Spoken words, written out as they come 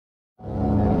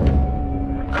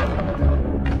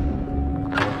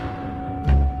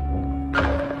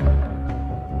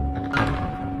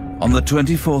On the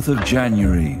 24th of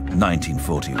January,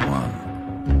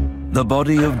 1941, the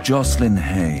body of Jocelyn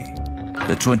Hay,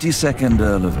 the 22nd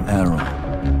Earl of Errol,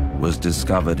 was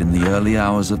discovered in the early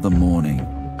hours of the morning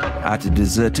at a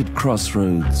deserted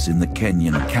crossroads in the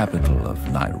Kenyan capital of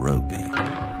Nairobi.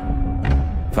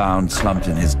 Found slumped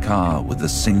in his car with a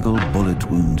single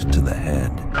bullet wound to the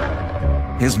head.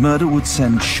 His murder would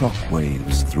send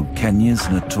shockwaves through Kenya's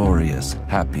notorious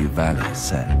Happy Valley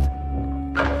sect,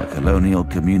 a colonial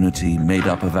community made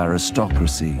up of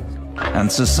aristocracy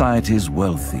and society's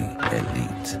wealthy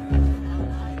elite.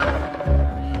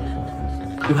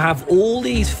 You have all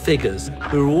these figures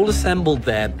who are all assembled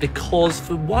there because,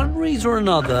 for one reason or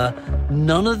another,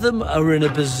 none of them are in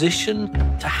a position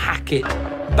to hack it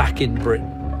back in Britain.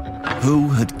 Who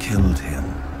had killed him?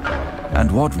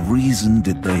 And what reason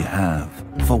did they have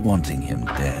for wanting him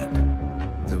dead?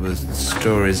 There were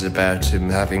stories about him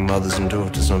having mothers and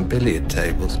daughters on billiard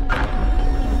tables.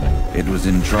 It was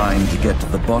in trying to get to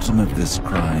the bottom of this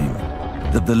crime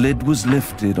that the lid was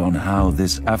lifted on how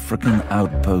this African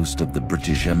outpost of the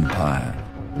British Empire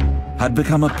had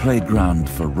become a playground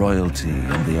for royalty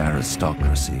and the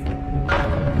aristocracy,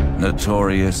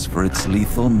 notorious for its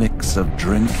lethal mix of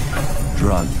drink,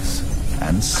 drugs,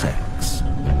 and sex.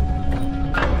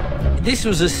 This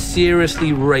was a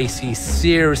seriously racy,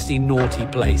 seriously naughty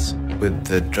place. With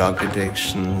the drug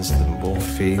addictions, the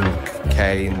morphine,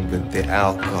 cocaine, with the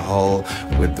alcohol,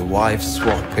 with the wife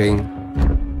swapping.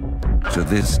 To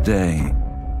this day,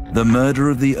 the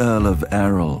murder of the Earl of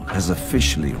Errol has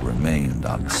officially remained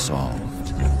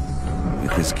unsolved,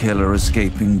 with his killer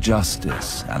escaping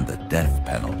justice and the death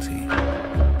penalty.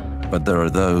 But there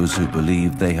are those who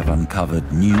believe they have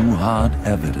uncovered new hard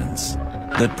evidence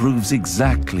that proves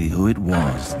exactly who it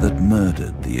was that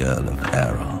murdered the Earl of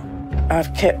Errol.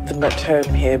 I've kept them at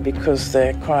home here because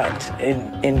they're quite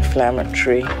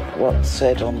inflammatory, what's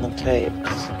said on the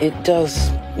tapes. It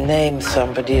does name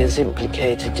somebody as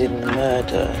implicated in the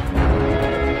murder.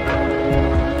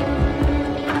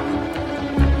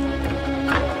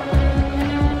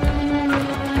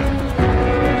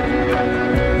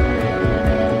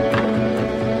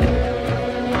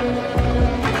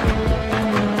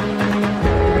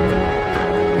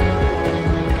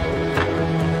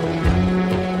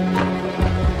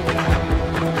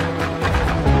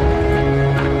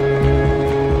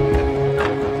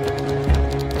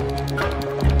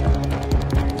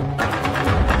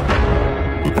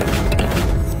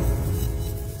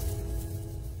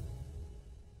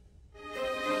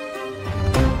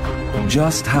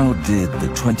 Just how did the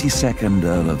 22nd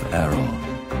Earl of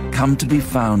Errol come to be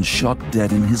found shot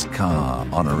dead in his car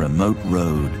on a remote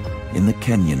road in the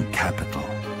Kenyan capital?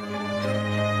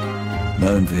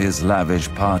 Known for his lavish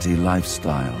party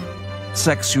lifestyle,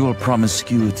 sexual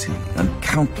promiscuity, and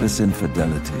countless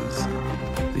infidelities,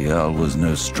 the Earl was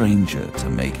no stranger to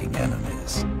making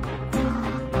enemies.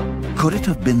 Could it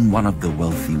have been one of the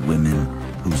wealthy women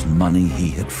whose money he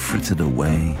had frittered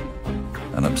away?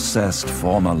 An obsessed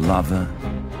former lover,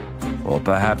 or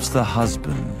perhaps the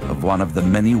husband of one of the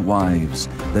many wives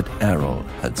that Errol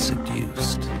had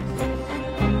seduced.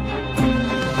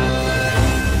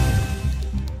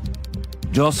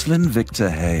 Jocelyn Victor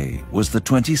Hay was the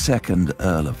 22nd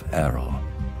Earl of Errol,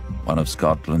 one of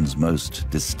Scotland's most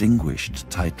distinguished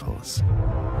titles.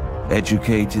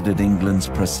 Educated at England's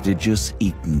prestigious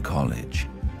Eton College,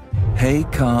 Hay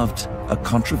carved a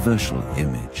controversial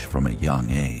image from a young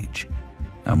age,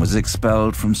 and was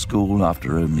expelled from school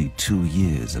after only 2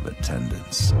 years of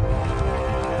attendance.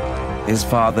 His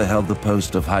father held the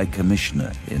post of High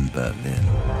Commissioner in Berlin,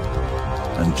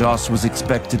 and Joss was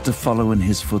expected to follow in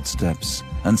his footsteps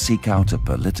and seek out a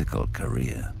political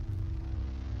career.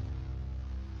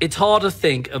 It's hard to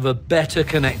think of a better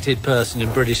connected person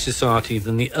in British society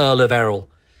than the Earl of Errol.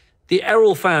 The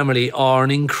Errol family are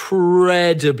an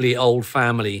incredibly old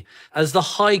family. As the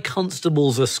High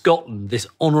Constables of Scotland, this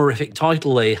honorific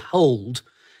title they hold,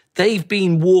 they've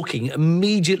been walking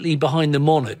immediately behind the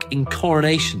monarch in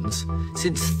coronations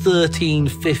since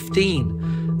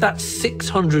 1315. That's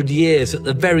 600 years at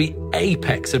the very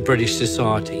apex of British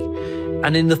society.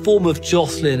 And in the form of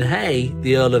Jocelyn Hay,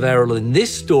 the Earl of Errol in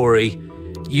this story,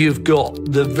 you've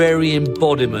got the very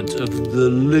embodiment of the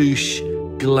louche,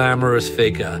 glamorous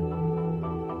figure.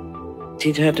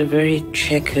 He'd had a very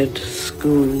checkered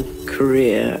school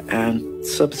career, and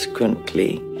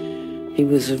subsequently he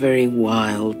was a very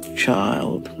wild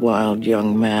child, wild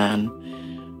young man,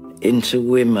 into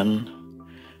women,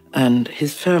 and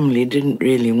his family didn't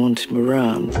really want him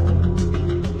around.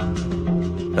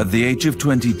 At the age of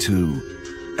 22,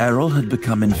 Errol had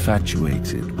become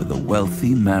infatuated with a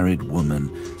wealthy married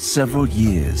woman several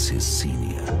years his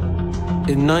senior.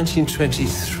 In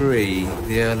 1923,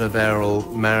 the Earl of Errol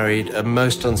married a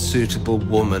most unsuitable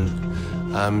woman,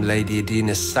 Lady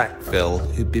Edina Sackville,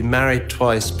 who'd been married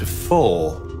twice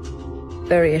before.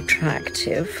 Very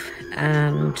attractive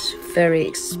and very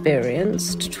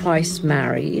experienced, twice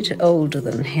married, older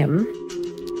than him.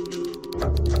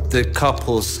 The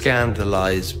couple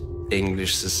scandalized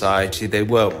English society. They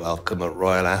weren't welcome at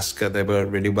Royal Ascot. They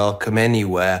weren't really welcome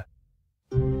anywhere.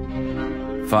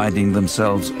 Finding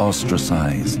themselves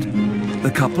ostracized,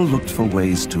 the couple looked for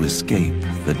ways to escape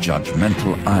the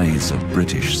judgmental eyes of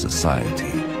British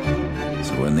society.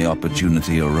 So when the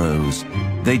opportunity arose,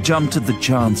 they jumped at the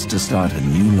chance to start a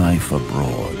new life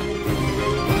abroad.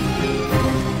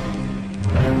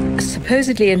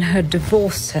 Supposedly in her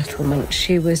divorce settlement,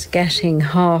 she was getting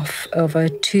half of a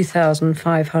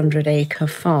 2,500-acre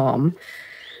farm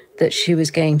that she was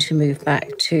going to move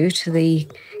back to the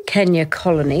Kenya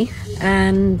colony,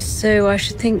 and so I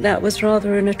should think that was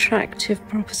rather an attractive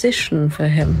proposition for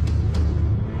him.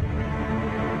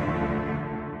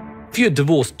 If you're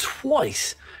divorced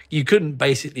twice, you couldn't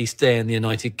basically stay in the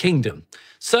United Kingdom.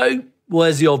 So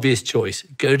where's the obvious choice?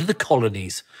 Go to the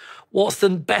colonies. What's the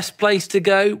best place to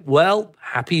go? Well,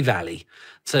 Happy Valley.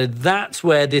 So that's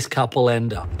where this couple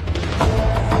end up.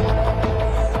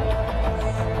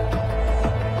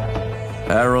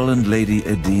 Errol and Lady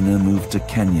Edina moved to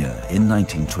Kenya in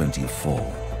 1924.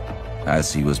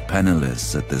 As he was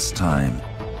penniless at this time,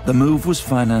 the move was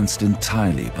financed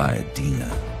entirely by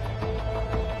Edina.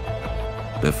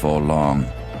 Before long,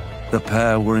 the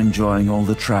pair were enjoying all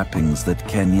the trappings that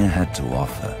Kenya had to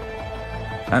offer,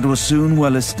 and were soon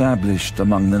well established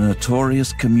among the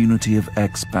notorious community of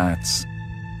expats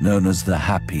known as the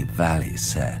Happy Valley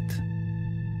sect.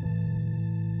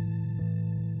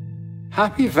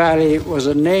 Happy Valley was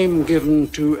a name given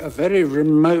to a very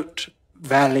remote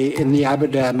valley in the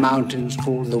Aberdare Mountains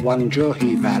called the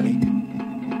Wanjohi Valley.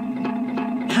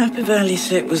 Happy Valley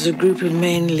sect was a group of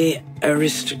mainly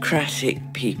aristocratic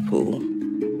people.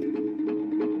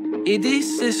 It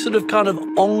is this sort of kind of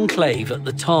enclave at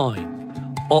the time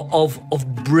of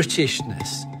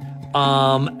Britishness.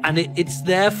 And it's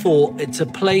therefore, it's a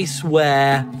place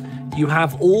where you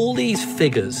have all these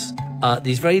figures,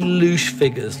 these very loose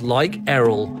figures like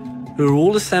Errol, who are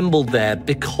all assembled there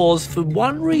because for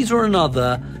one reason or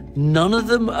another, none of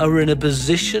them are in a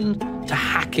position to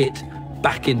hack it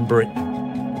back in Britain.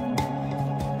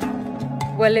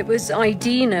 Well, it was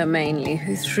Edina mainly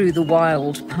who threw the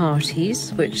wild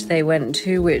parties, which they went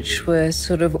to, which were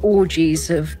sort of orgies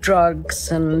of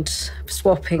drugs and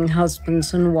swapping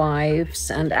husbands and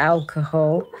wives and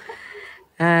alcohol.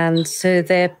 And so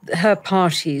her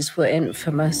parties were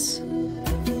infamous.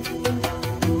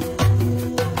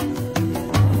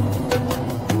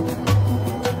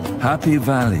 Happy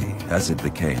Valley, as it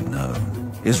became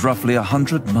known, is roughly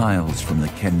 100 miles from the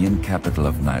Kenyan capital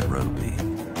of Nairobi.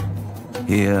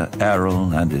 Here,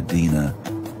 Errol and Edina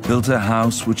built a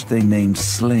house which they named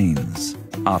Slains,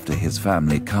 after his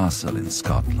family castle in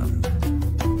Scotland.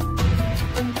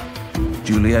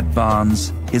 Juliet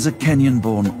Barnes is a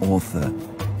Kenyan-born author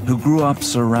who grew up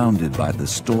surrounded by the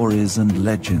stories and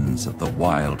legends of the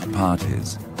wild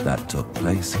parties that took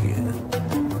place here.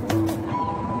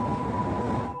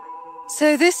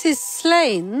 So this is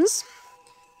Slains.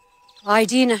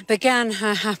 Edina began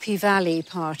her Happy Valley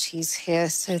parties here,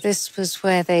 so this was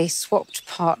where they swapped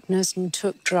partners and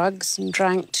took drugs and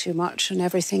drank too much and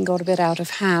everything got a bit out of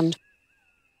hand.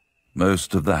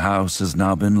 Most of the house has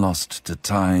now been lost to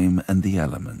time and the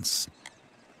elements.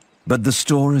 But the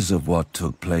stories of what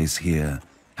took place here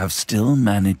have still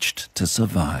managed to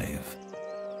survive.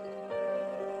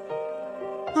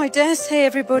 I dare say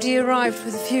everybody arrived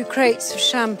with a few crates of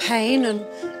champagne and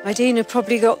Edina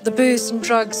probably got the booze and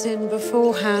drugs in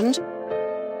beforehand.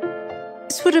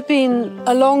 This would have been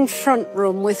a long front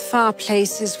room with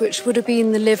fireplaces, which would have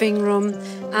been the living room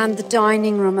and the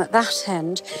dining room at that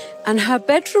end. And her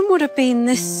bedroom would have been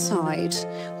this side,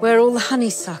 where all the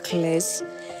honeysuckle is.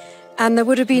 And there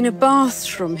would have been a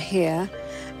bathroom here.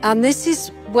 And this is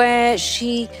where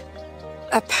she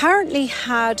apparently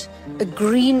had a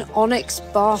green onyx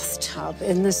bathtub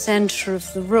in the centre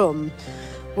of the room,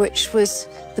 which was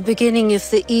the beginning of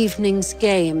the evening's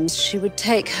games. She would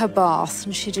take her bath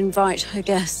and she'd invite her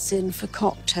guests in for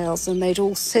cocktails and they'd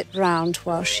all sit round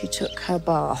while she took her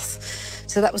bath.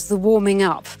 So that was the warming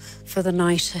up for the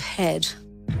night ahead.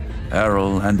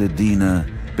 Errol and Edina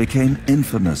became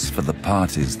infamous for the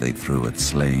parties they threw at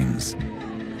Slains,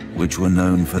 which were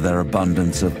known for their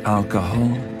abundance of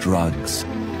alcohol, drugs,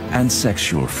 and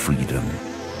sexual freedom.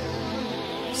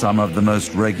 Some of the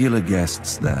most regular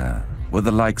guests there were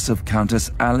the likes of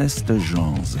Countess Alice de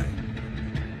Janze,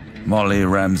 Molly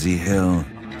Ramsey Hill,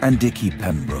 and Dickie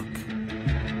Pembroke.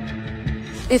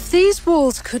 If these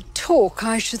walls could talk,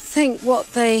 I should think what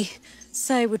they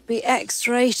say would be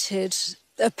X-rated.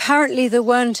 Apparently there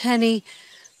weren't any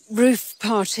roof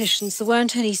partitions, there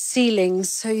weren't any ceilings,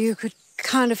 so you could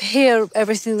kind of hear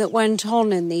everything that went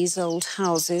on in these old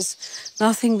houses.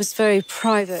 Nothing was very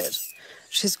private,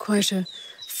 which is quite a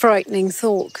frightening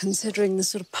thought considering the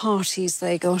sort of parties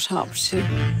they got up to.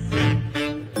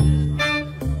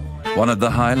 One of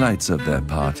the highlights of their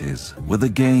parties were the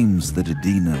games that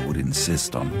Edina would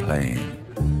insist on playing.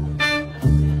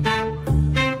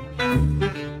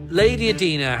 Lady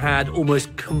Edina had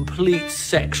almost complete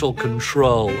sexual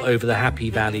control over the Happy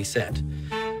Valley set.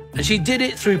 And she did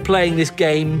it through playing this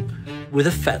game with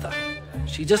a feather.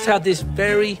 She just had this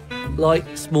very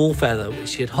light, small feather, which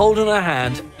she'd hold in her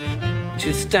hand.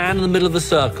 She'd stand in the middle of a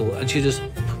circle and she'd just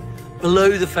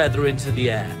blow the feather into the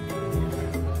air.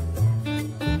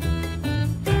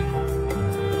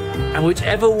 And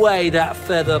whichever way that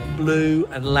feather blew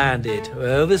and landed,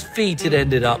 whoever's feet it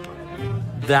ended up,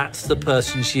 that's the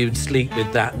person she would sleep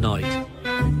with that night.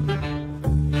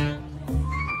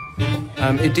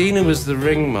 Edina was the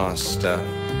ringmaster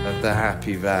of the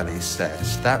Happy Valley set.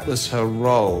 That was her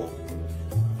role.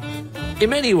 In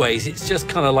many ways, it's just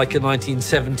kind of like a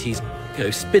 1970s,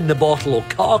 spin the bottle or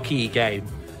car key game.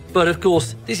 But of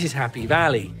course, this is Happy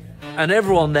Valley. And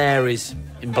everyone there is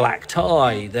in black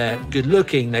tie. They're good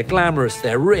looking, they're glamorous,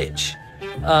 they're rich.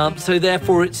 So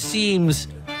therefore, it seems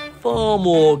far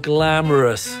more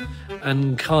glamorous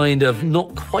and kind of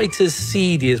not quite as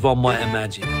seedy as one might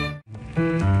imagine.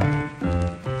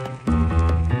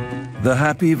 The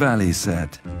Happy Valley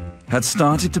set had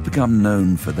started to become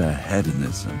known for their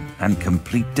hedonism and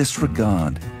complete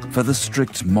disregard for the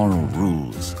strict moral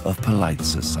rules of polite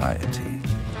society.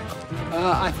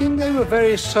 I think they were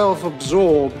very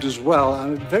self-absorbed as well.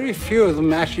 Very few of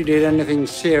them actually did anything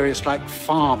serious like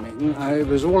farming. It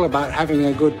was all about having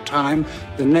a good time,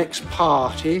 the next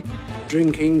party,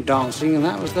 drinking, dancing, and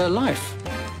that was their life.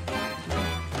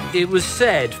 It was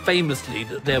said famously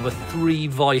that there were 3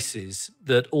 vices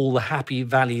that all the Happy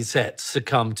Valley sets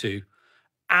succumbed to: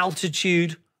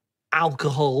 altitude,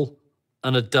 alcohol,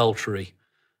 and adultery.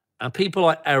 And people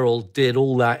like Errol did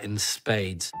all that in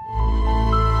spades.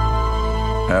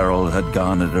 Errol had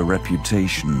garnered a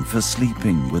reputation for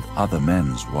sleeping with other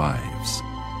men's wives,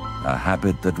 a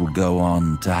habit that would go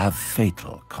on to have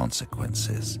fatal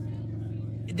consequences.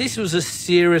 This was a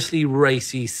seriously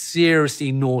racy,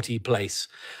 seriously naughty place.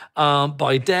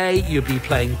 By day, you'd be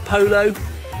playing polo.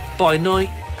 By night,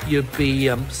 you'd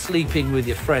be sleeping with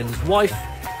your friend's wife.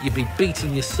 You'd be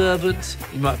beating your servants.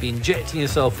 You might be injecting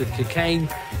yourself with cocaine.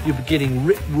 You'd be getting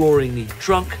rip-roaringly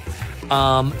drunk.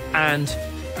 And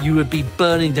you would be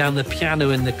burning down the piano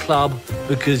in the club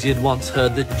because you'd once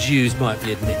heard that Jews might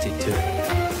be admitted to it.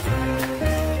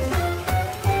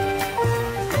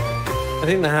 I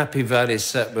think the Happy Valley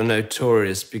set were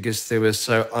notorious because they were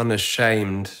so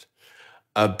unashamed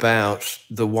about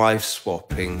the wife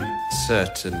swapping,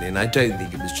 certainly. And I don't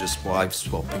think it was just wife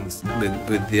swapping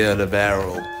with the Earl of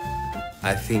Errol.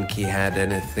 I think he had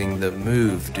anything that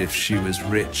moved if she was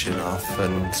rich enough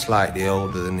and slightly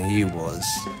older than he was.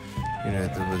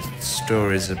 There were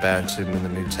stories about him in the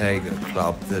Mutega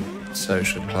Club, the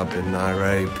social club in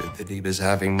Nairobi, that he was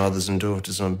having mothers and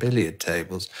daughters on billiard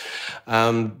tables.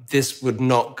 This would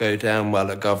not go down well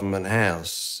at Government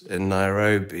House in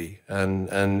Nairobi, and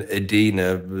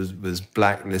Edina was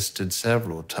blacklisted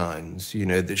several times,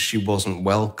 that she wasn't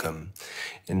welcome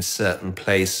in certain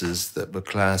places that were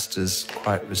classed as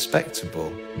quite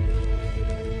respectable.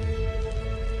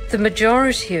 The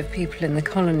majority of people in the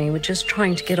colony were just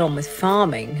trying to get on with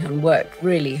farming and worked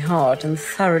really hard and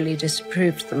thoroughly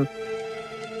disapproved them.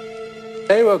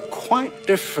 They were quite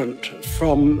different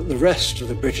from the rest of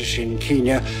the British in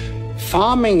Kenya.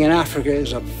 Farming in Africa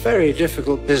is a very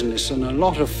difficult business, and a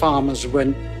lot of farmers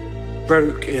went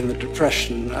broke in the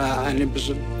Depression, and it was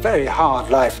a very hard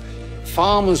life.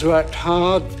 Farmers worked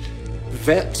hard.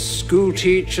 Vets, school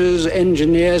teachers,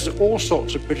 engineers, all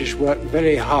sorts of British worked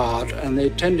very hard, and they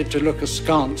tended to look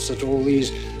askance at all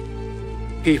these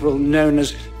people known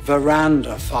as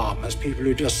veranda farmers, people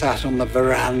who just sat on the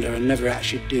veranda and never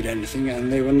actually did anything,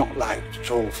 and they were not liked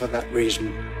at all for that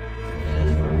reason.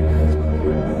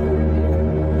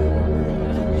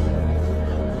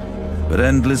 But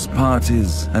endless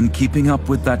parties and keeping up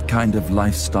with that kind of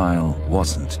lifestyle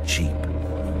wasn't cheap.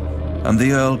 And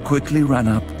the Earl quickly ran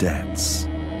up debts.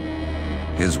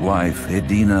 His wife,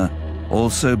 Edina,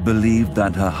 also believed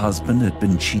that her husband had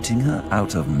been cheating her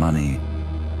out of money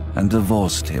and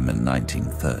divorced him in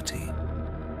 1930.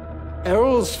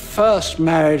 Errol's first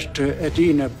marriage to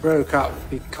Edina broke up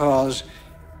because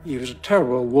he was a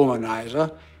terrible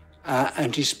womanizer,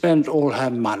 and he spent all her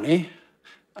money,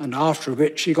 and after a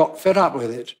bit she got fed up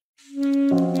with it.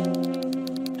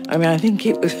 I mean, I think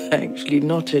it was actually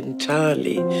not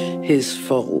entirely his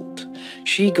fault.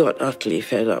 She got utterly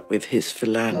fed up with his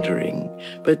philandering,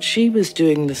 but she was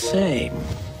doing the same.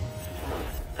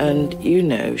 And, you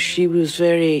know, she was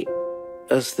very,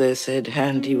 as they said,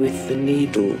 handy with the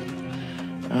needle.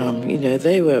 You know,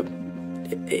 they were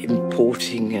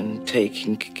importing and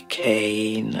taking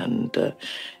cocaine, and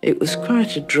it was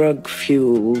quite a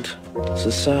drug-fueled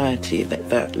society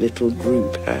that little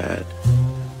group had.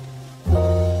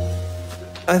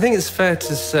 I think it's fair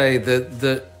to say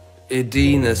that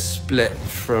Edina split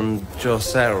from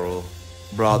Jos Errol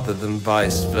rather than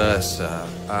vice versa.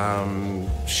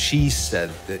 She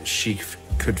said that she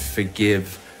could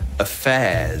forgive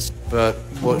affairs, but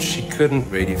what she couldn't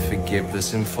really forgive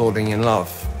was him falling in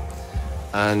love.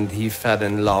 And he fell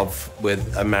in love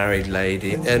with a married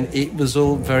lady, and it was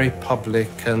all very public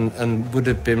and would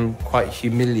have been quite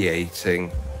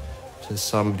humiliating to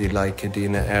somebody like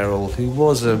Edina Errol, who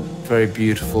was a very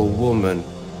beautiful woman.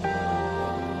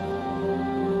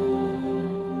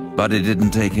 But it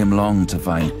didn't take him long to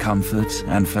find comfort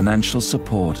and financial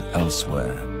support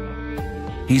elsewhere.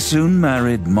 He soon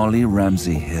married Molly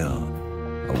Ramsay Hill,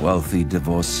 a wealthy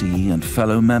divorcee and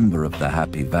fellow member of the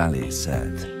Happy Valley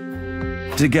set.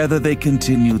 Together they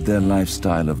continued their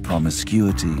lifestyle of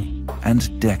promiscuity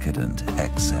and decadent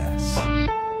excess.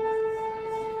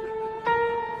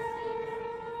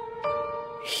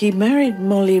 He married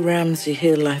Molly Ramsay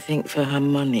Hill, I think, for her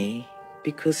money,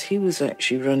 because he was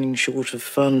actually running short of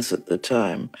funds at the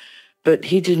time. But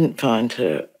he didn't find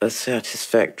her a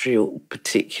satisfactory or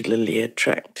particularly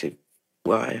attractive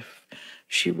wife.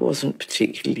 She wasn't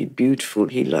particularly beautiful.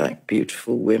 He liked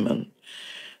beautiful women.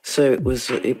 So it was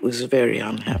a very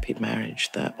unhappy marriage,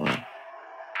 that one.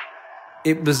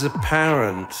 It was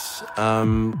apparent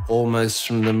almost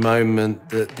from the moment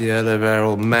that the Earl of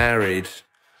Errol married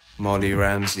Molly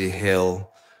Ramsay Hill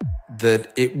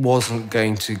that it wasn't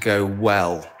going to go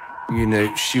well. You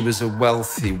know, she was a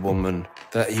wealthy woman,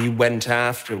 that he went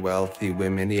after wealthy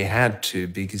women. He had to,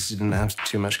 because he didn't have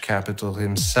too much capital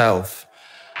himself.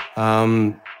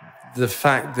 The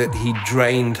fact that he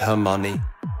drained her money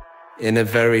in a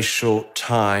very short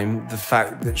time, the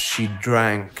fact that she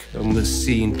drank and was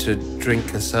seen to drink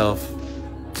herself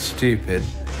stupid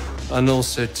and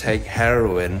also take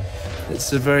heroin,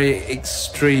 it's a very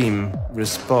extreme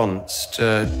response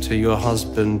to your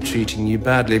husband treating you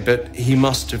badly, but he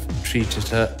must have treated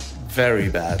her very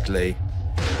badly.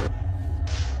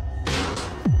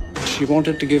 She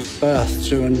wanted to give birth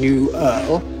to a new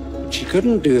earl, but she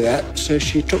couldn't do that, so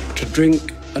she took to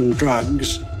drink and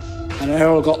drugs. And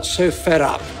Errol got so fed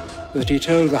up that he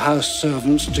told the house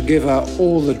servants to give her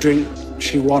all the drink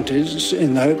she wanted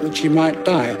in the hope that she might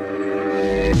die.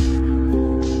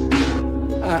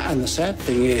 And the sad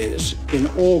thing is, in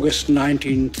August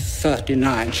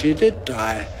 1939, she did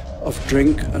die of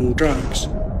drink and drugs.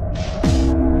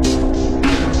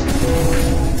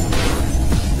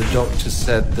 The doctor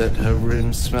said that her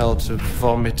room smelled of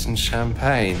vomit and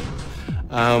champagne,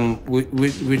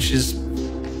 which is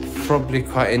probably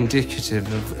quite indicative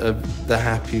of the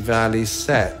Happy Valley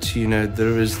set. You know,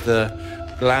 there is the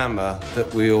glamour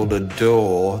that we all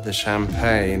adore, the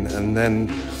champagne, and then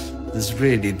there's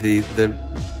really the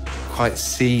quite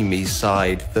seamy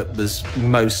side that was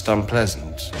most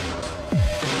unpleasant.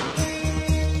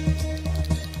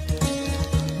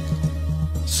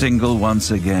 Single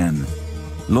once again,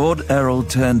 Lord Errol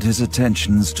turned his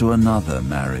attentions to another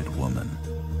married woman,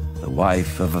 the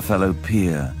wife of a fellow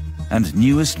peer and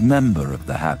newest member of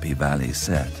the Happy Valley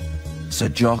set, Sir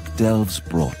Jock Delves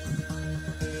Broughton.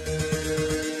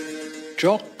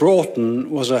 Jock Broughton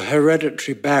was a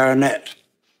hereditary baronet,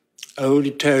 old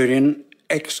Etonian,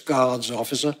 ex-guards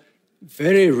officer,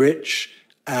 very rich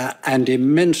and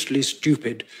immensely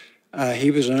stupid.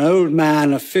 He was an old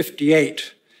man of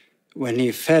 58 when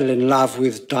he fell in love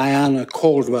with Diana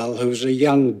Caldwell, who was a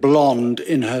young blonde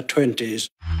in her 20s.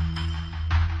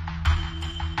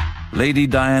 Lady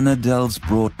Diana Delves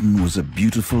Broughton was a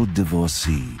beautiful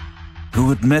divorcee who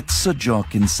had met Sir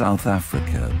Jock in South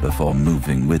Africa before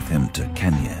moving with him to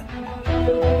Kenya.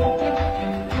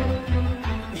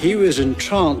 He was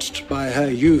entranced by her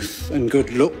youth and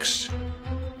good looks.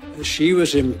 She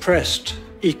was impressed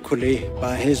equally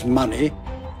by his money,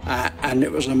 and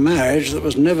it was a marriage that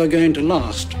was never going to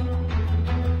last.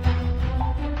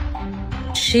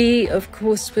 She, of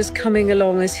course, was coming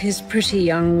along as his pretty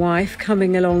young wife,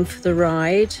 coming along for the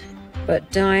ride. But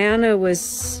Diana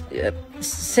was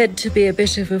said to be a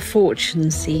bit of a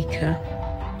fortune seeker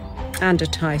and a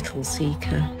title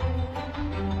seeker.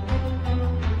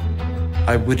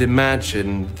 I would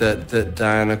imagine that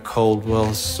Diana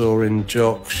Caldwell saw in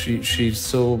Jock, she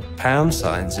saw pound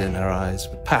signs in her eyes.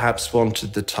 Perhaps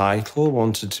wanted the title,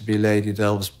 wanted to be Lady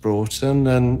Delves Broughton,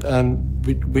 and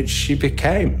which she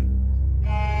became.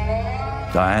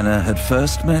 Diana had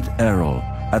first met Errol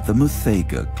at the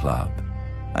Muthaiga Club,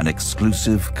 an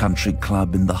exclusive country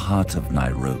club in the heart of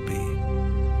Nairobi.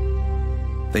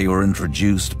 They were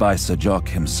introduced by Sir Jock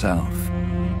himself,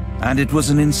 and it was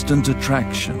an instant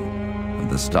attraction and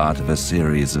the start of a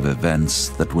series of events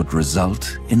that would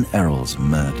result in Errol's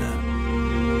murder.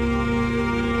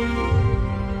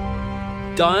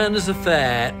 Diana's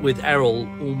affair with Errol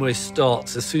almost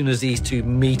starts as soon as these two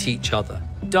meet each other.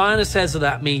 Diana says at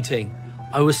that meeting,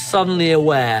 "I was suddenly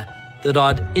aware that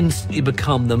I'd instantly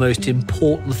become the most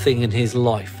important thing in his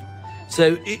life."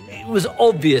 So it was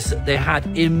obvious that they had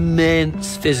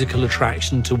immense physical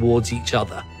attraction towards each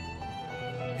other.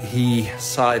 He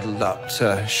sidled up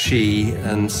to she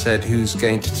and said, "Who's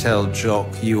going to tell Jock,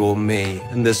 you or me?"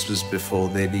 And this was before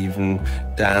they'd even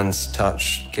danced,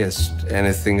 touched, kissed,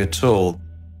 anything at all.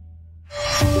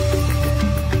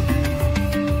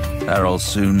 Errol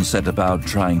soon set about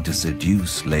trying to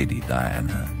seduce Lady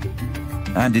Diana,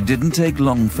 and it didn't take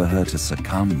long for her to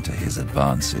succumb to his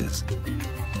advances.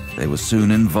 They were soon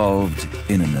involved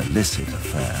in an illicit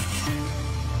affair.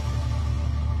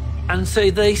 And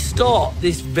so they start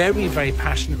this very, very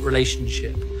passionate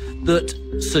relationship that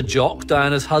Sir Jock,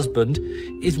 Diana's husband,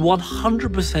 is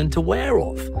 100% aware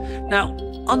of. Now,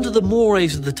 under the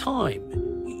mores of the time,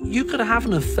 you could have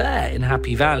an affair in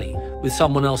Happy Valley with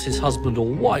someone else's husband or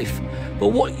wife, but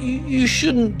what you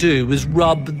shouldn't do is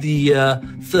rub the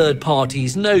third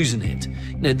party's nose in it.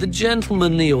 You know, the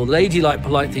gentlemanly or ladylike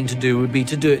polite thing to do would be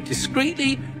to do it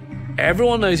discreetly.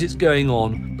 Everyone knows it's going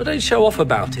on, but don't show off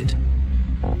about it.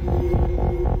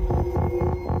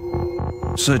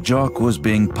 Sir Jock was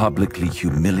being publicly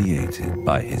humiliated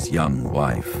by his young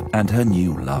wife and her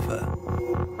new lover.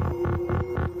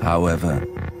 However,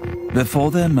 before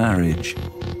their marriage,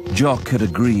 Jock had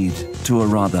agreed to a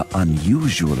rather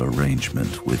unusual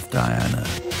arrangement with Diana.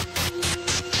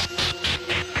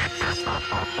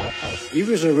 He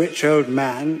was a rich old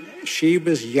man, she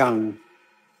was young,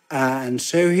 and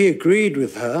so he agreed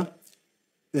with her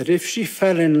that if she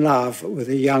fell in love with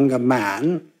a younger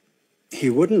man, he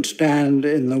wouldn't stand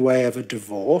in the way of a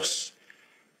divorce,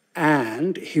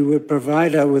 and he would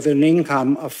provide her with an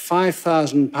income of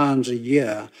 £5,000 a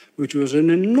year, which was an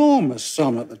enormous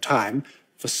sum at the time,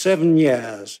 for 7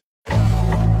 years.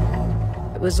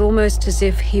 It was almost as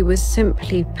if he was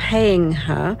simply paying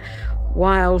her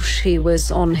while she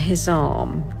was on his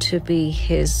arm to be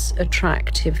his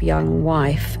attractive young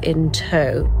wife in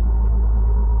tow.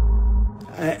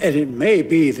 And it may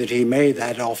be that he made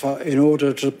that offer in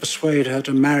order to persuade her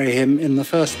to marry him in the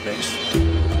first place.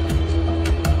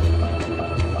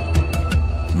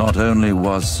 Not only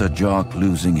was Sir Jock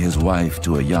losing his wife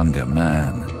to a younger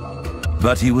man,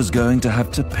 but he was going to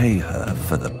have to pay her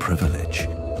for the privilege.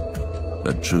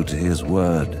 But true to his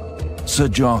word, Sir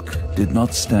Jock did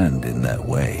not stand in their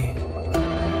way.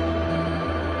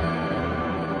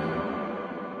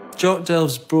 Jock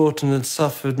Delves Broughton had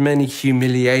suffered many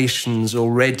humiliations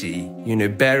already, you know,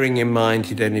 bearing in mind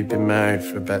he'd only been married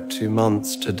for about 2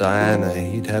 months to Diana.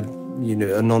 He'd had, you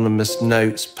know, anonymous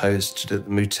notes posted at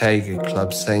the Muthaiga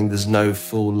Club saying there's no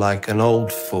fool like an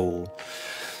old fool.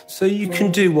 So you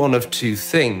can do one of two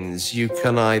things. You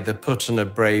can either put on a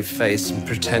brave face and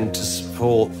pretend to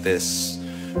support this,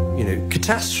 you know,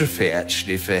 catastrophe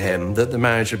actually for him, that the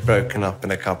marriage had broken up in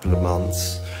a couple of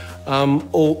months.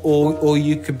 Or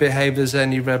you could behave as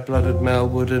any red-blooded male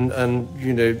would and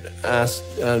you know, ask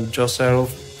Jos Errol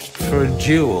for a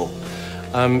duel.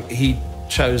 He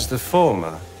chose the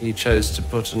former. He chose to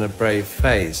put on a brave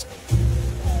face.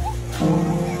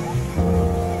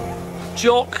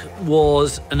 Jock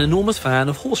was an enormous fan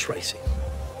of horse racing,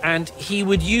 and he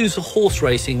would use a horse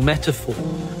racing metaphor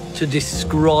to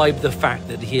describe the fact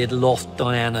that he had lost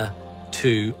Diana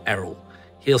to Errol.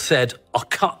 He said, "I'll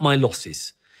cut my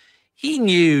losses." He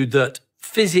knew that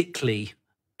physically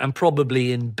and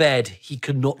probably in bed he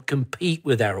could not compete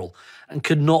with Errol and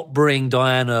could not bring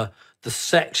Diana the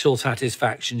sexual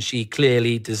satisfaction she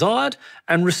clearly desired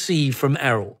and received from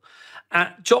Errol.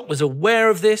 Jock was aware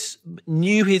of this,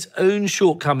 knew his own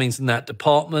shortcomings in that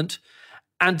department,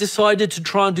 and decided to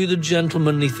try and do the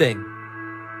gentlemanly thing.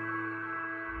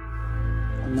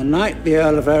 On the night the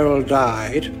Earl of Errol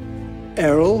died,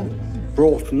 Errol,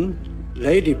 Broughton,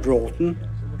 Lady Broughton,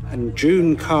 and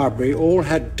June Carberry all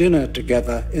had dinner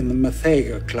together in the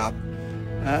Mathaga Club,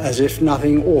 as if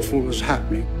nothing awful was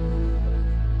happening.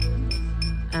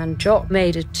 And Jock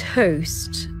made a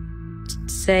toast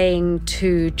saying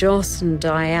to Joss and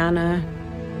Diana,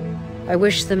 "I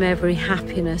wish them every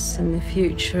happiness in the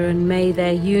future, and may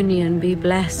their union be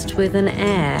blessed with an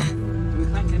heir."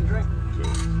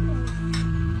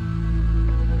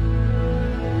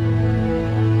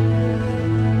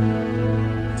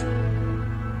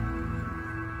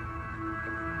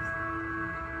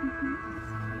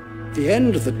 At the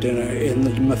end of the dinner in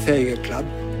the Mathaga Club,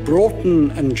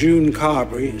 Broughton and June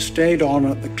Carberry stayed on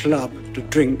at the club to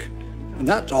drink. And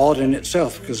that's odd in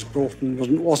itself, because Broughton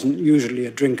wasn't usually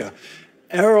a drinker.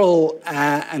 Errol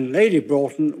and Lady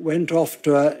Broughton went off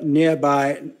to a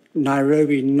nearby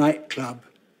Nairobi nightclub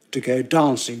to go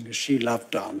dancing, because she loved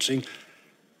dancing.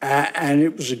 And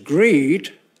it was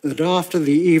agreed that after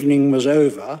the evening was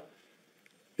over,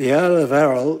 the Earl of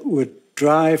Errol would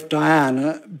drive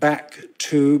Diana back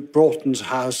to Broughton's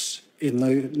house in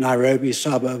the Nairobi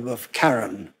suburb of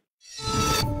Karen.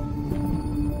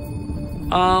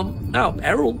 Now,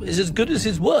 Errol is as good as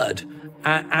his word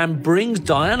and brings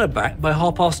Diana back by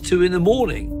 2:30 in the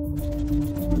morning.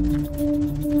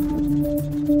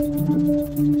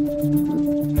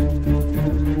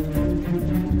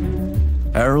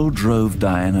 Errol drove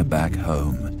Diana back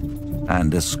home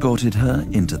and escorted her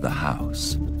into the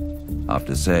house.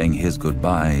 After saying his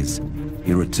goodbyes,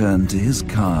 he returned to his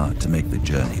car to make the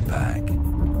journey back.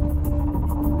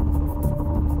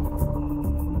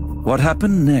 What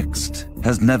happened next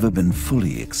has never been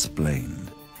fully explained.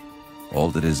 All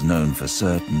that is known for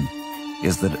certain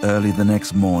is that early the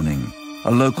next morning,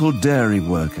 a local dairy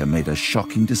worker made a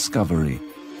shocking discovery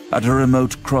at a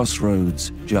remote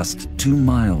crossroads just 2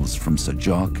 miles from Sir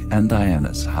Jock and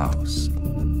Diana's house.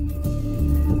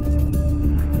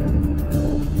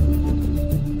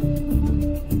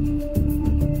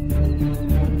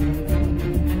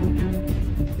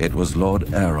 It was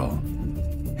Lord Errol.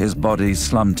 His body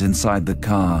slumped inside the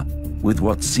car with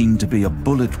what seemed to be a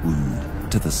bullet wound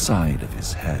to the side of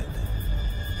his head.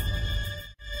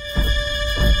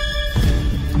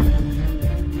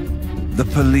 The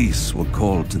police were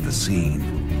called to the scene,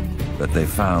 but they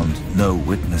found no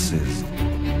witnesses,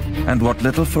 and what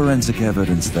little forensic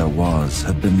evidence there was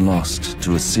had been lost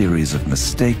to a series of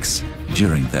mistakes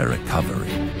during their recovery.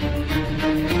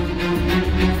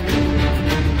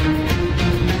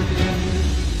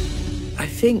 I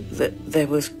think that there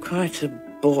was quite a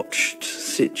botched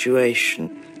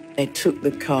situation. They took the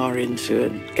car into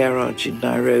a garage in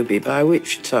Nairobi, by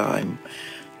which time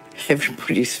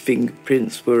everybody's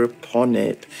fingerprints were upon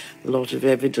it. A lot of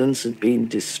evidence had been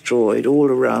destroyed all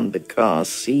around the car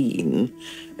scene,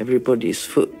 everybody's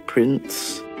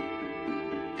footprints.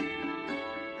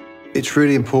 It's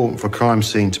really important for a crime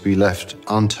scene to be left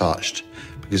untouched,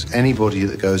 because anybody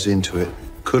that goes into it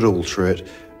could alter it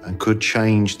and could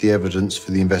change the evidence for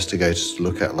the investigators to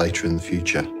look at later in the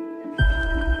future.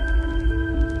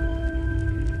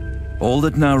 All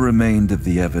that now remained of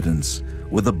the evidence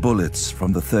were the bullets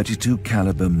from the .32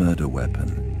 caliber murder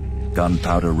weapon,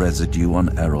 gunpowder residue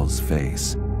on Errol's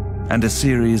face, and a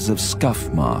series of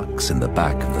scuff marks in the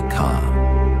back of the car.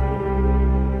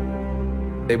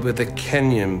 They were the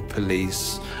Kenyan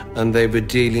police, and they were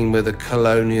dealing with a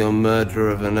colonial murder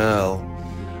of an earl.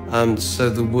 So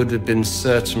there would have been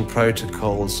certain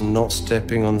protocols and not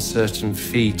stepping on certain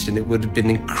feet, and it would have been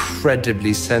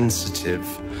incredibly sensitive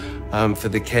for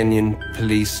the Kenyan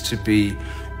police to be,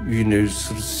 you know,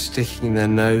 sort of sticking their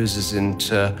noses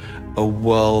into a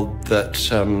world that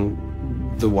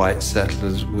the white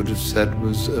settlers would have said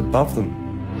was above them.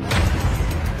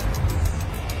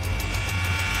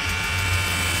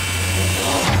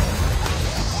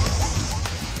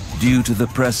 Due to the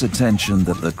press attention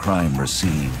that the crime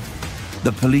received,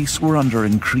 the police were under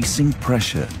increasing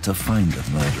pressure to find the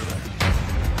murderer.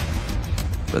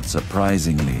 But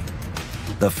surprisingly,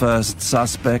 the first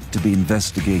suspect to be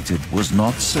investigated was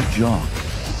not Sir Jock,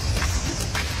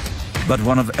 but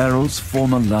one of Errol's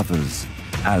former lovers,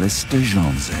 Alistair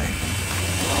Janzé.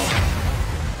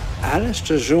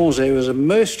 Alistair Janzé was a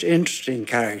most interesting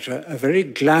character, a very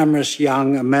glamorous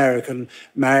young American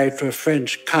married to a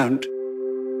French count.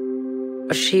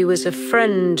 She was a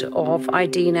friend of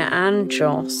Idina and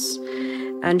Joss,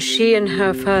 and she and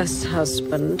her first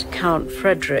husband, Count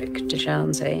Frederick de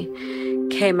Janzé,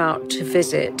 came out to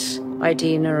visit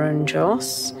Idina and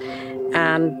Joss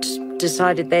and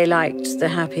decided they liked the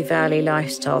Happy Valley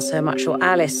lifestyle so much, or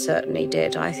Alice certainly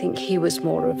did. I think he was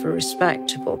more of a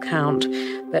respectable count,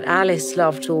 but Alice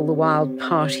loved all the wild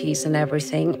parties and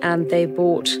everything, and they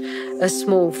bought a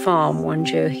small farm,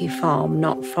 Wanjohi Farm,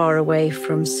 not far away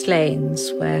from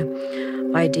Slains, where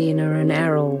Idina and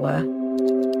Errol were.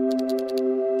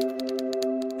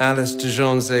 Alice de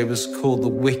Janzé was called the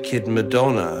Wicked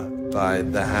Madonna by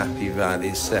the Happy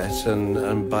Valley set,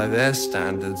 and by their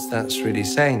standards, that's really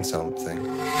saying something.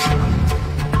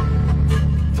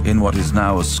 In what is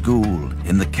now a school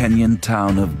in the Kenyan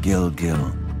town of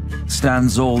Gilgil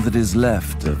stands all that is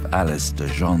left of Alice de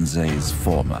Janzé's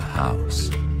former house.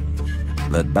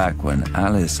 But back when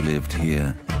Alice lived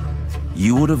here,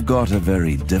 you would have got a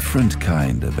very different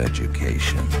kind of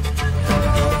education.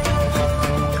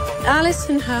 Alice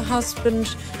and her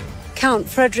husband, Count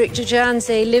Frederick de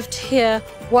Janzé, lived here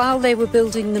while they were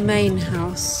building the main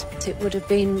house. It would have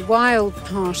been wild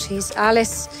parties.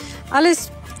 Alice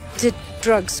did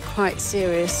drugs quite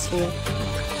seriously.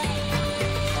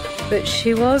 But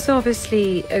she was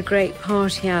obviously a great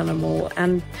party animal,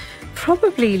 and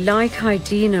probably like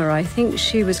Idina, I think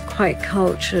she was quite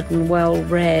cultured and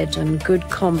well-read and good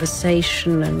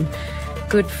conversation and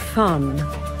good fun.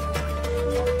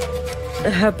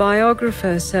 Her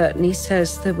biographer certainly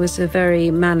says there was a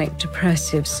very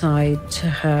manic-depressive side to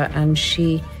her, and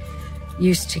she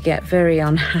used to get very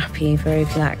unhappy, very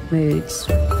black moods.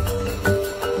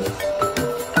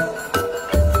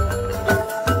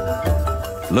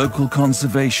 Local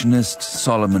conservationist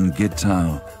Solomon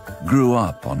Gitau grew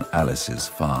up on Alice's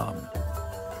farm.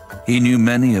 He knew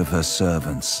many of her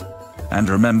servants and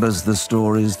remembers the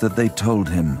stories that they told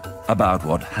him about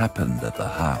what happened at the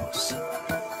house.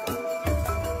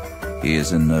 He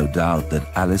is in no doubt that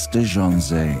Alice de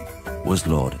Janzé was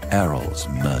Lord Errol's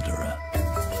murderer.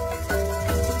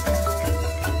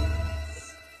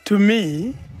 To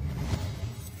me,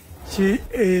 she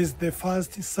is the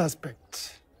first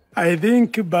suspect. I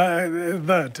think by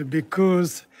that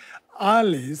because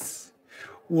Alice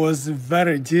was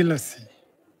very jealous.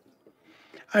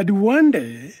 And one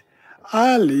day,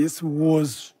 Alice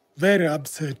was very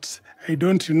upset. I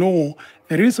don't know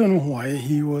the reason why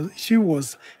she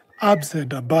was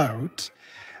upset about.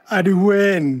 And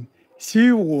when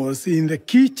she was in the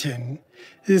kitchen,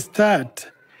 she started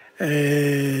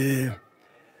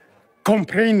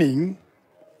complaining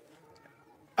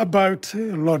about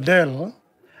Lordell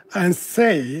and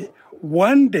say,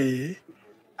 one day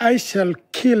I shall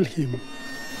kill him.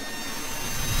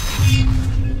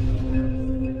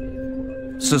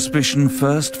 Suspicion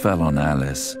first fell on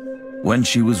Alice when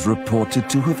she was reported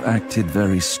to have acted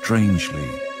very strangely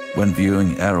when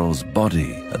viewing Errol's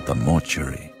body at the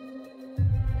mortuary.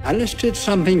 Alice did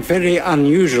something very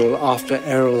unusual after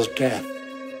Errol's death.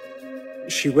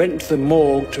 She went to the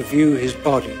morgue to view his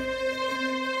body.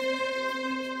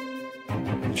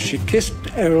 She kissed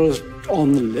Errol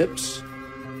on the lips.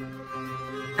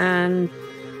 And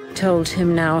told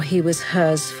him now he was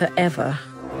hers forever.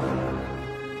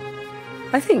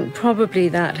 I think probably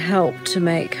that helped to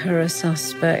make her a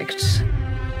suspect.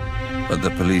 But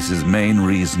the police's main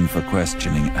reason for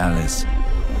questioning Alice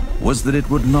was that it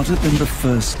would not have been the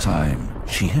first time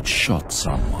she had shot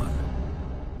someone.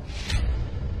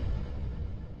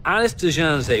 Alice de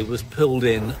Janzé was pulled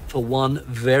in for one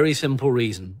very simple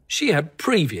reason. She had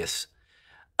previous.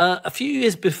 A few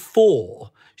years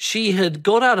before, she had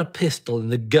got out a pistol in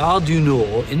the Gare du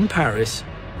Nord in Paris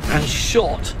and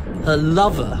shot her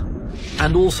lover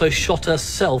and also shot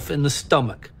herself in the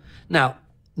stomach. Now,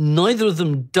 neither of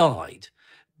them died,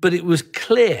 but it was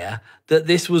clear that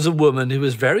this was a woman who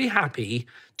was very happy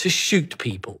to shoot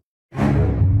people.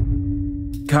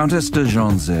 Countess de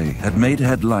Janzé had made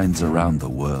headlines around the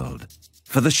world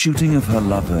for the shooting of her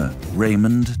lover,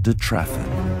 Raymond de Trafford.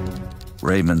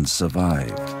 Raymond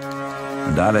survived,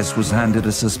 and Alice was handed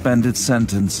a suspended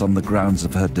sentence on the grounds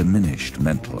of her diminished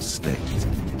mental state.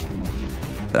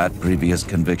 That previous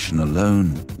conviction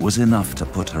alone was enough to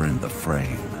put her in the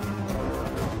frame.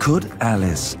 Could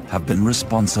Alice have been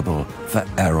responsible for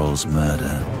Errol's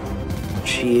murder?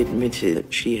 She admitted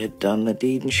that she had done the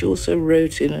deed, and she also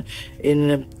wrote in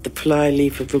the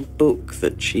flyleaf of a book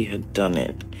that she had done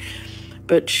it.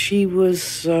 But she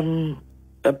was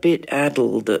a bit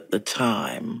addled at the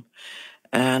time,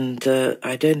 and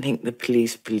I don't think the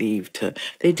police believed her.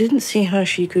 They didn't see how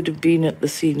she could have been at the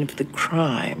scene of the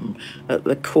crime, at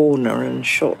the corner, and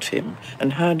shot him.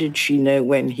 And how did she know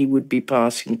when he would be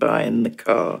passing by in the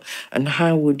car? And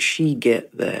how would she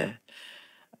get there?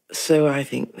 So I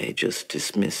think they just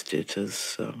dismissed it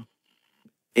as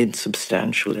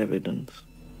insubstantial evidence,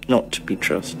 not to be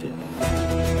trusted.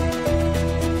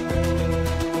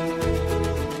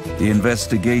 The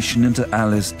investigation into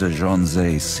Alice de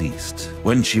Jonzé ceased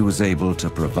when she was able to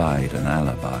provide an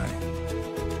alibi.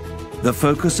 The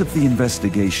focus of the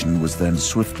investigation was then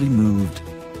swiftly moved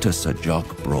to Sir Jock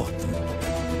Broughton.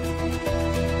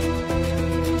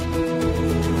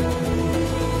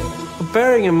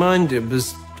 Bearing in mind it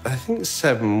was, I think,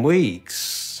 7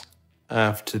 weeks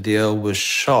after the Earl was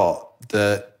shot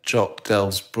that Jock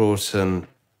Delves Broughton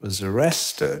was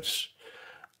arrested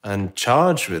and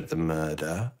charged with the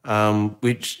murder,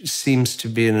 which seems to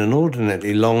be an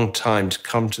inordinately long time to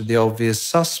come to the obvious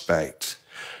suspect,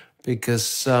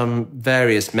 because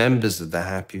various members of the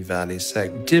Happy Valley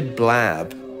sect did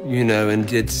blab, you know, and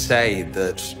did say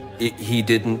that he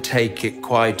didn't take it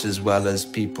quite as well as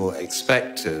people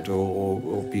expected,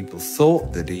 or people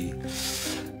thought that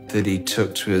he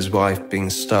took to his wife being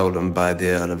stolen by the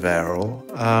Earl of Errol.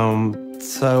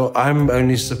 So I'm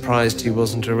only surprised he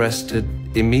wasn't arrested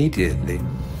immediately.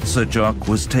 Sir Jock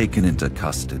was taken into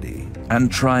custody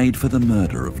and tried for the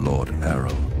murder of Lord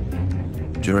Errol.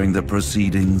 During the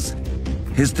proceedings,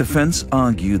 his defense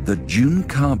argued that June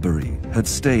Carberry had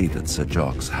stayed at Sir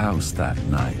Jock's house that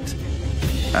night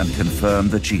and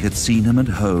confirmed that she had seen him at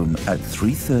home at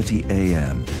 3:30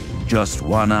 a.m., just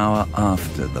 1 hour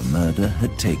after the murder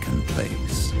had taken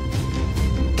place.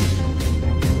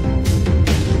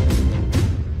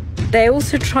 They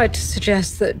also tried to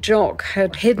suggest that Jock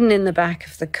had hidden in the back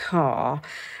of the car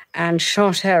and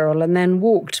shot Errol and then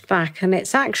walked back, and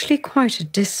it's actually quite a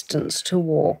distance to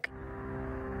walk.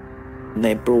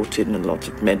 They brought in a lot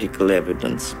of medical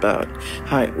evidence about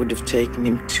how it would have taken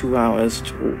him 2 hours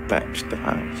to walk back to the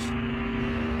house.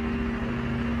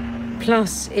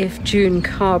 Plus, if June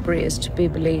Carberry is to be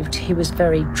believed, he was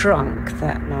very drunk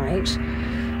that night.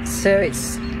 So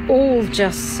it's all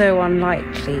just so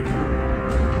unlikely.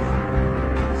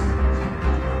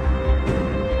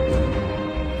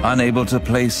 Unable to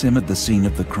place him at the scene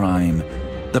of the crime,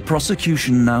 the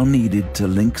prosecution now needed to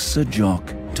link Sir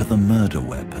Jock to the murder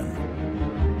weapon.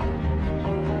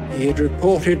 He had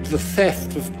reported the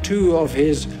theft of 2 of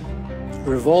his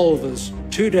revolvers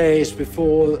 2 days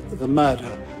before the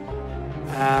murder,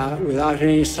 without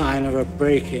any sign of a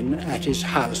break-in at his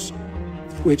house,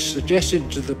 which suggested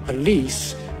to the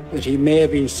police that he may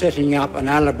have been setting up an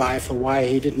alibi for why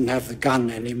he didn't have the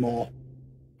gun anymore.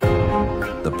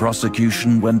 The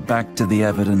prosecution went back to the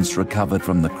evidence recovered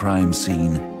from the crime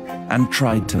scene and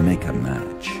tried to make a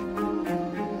match.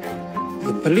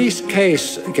 The police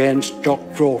case against Jock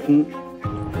Broughton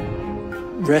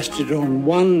rested on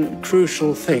one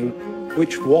crucial thing,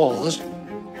 which was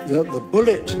that the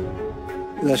bullet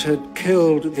that had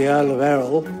killed the Earl of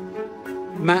Errol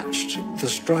matched the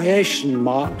striation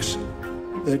marks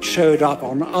that showed up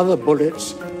on other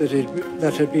bullets that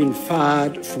had been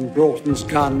fired from Broughton's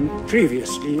gun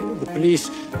previously. The police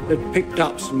had picked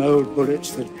up some old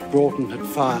bullets that Broughton had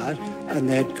fired, and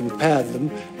they had compared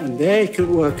them, and they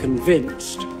were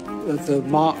convinced that the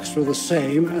marks were the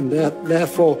same, and that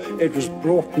therefore it was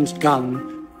Broughton's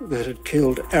gun that had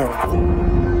killed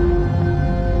Errol.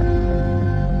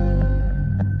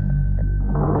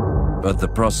 But the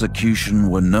prosecution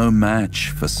were no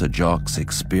match for Sir Jock's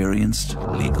experienced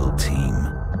legal team.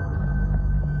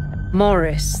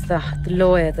 Morris, the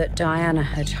lawyer that Diana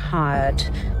had hired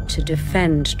to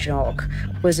defend Jock,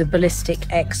 was a ballistic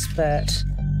expert.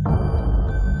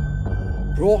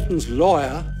 Broughton's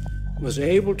lawyer was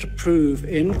able to prove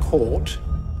in court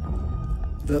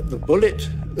that the bullet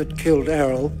that killed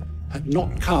Errol had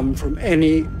not come from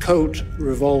any Colt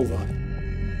revolver.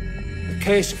 The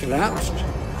case collapsed,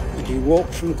 and he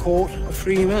walked from court a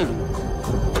free man.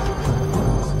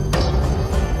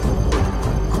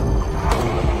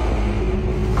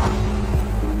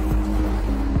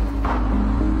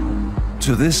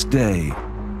 To this day,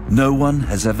 no one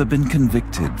has ever been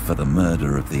convicted for the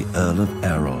murder of the Earl of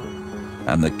Errol,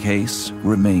 and the case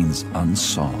remains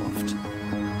unsolved.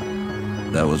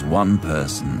 There was one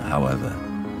person, however,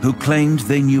 who claimed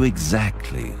they knew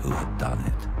exactly who had done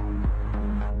it.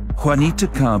 Juanita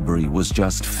Carberry was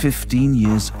just 15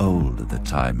 years old at the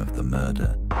time of the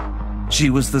murder. She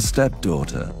was the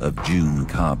stepdaughter of June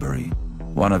Carberry,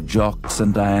 one of Jock's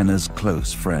and Diana's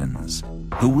close friends,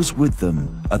 who was with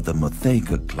them at the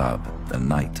Muthega Club the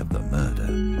night of the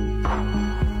murder.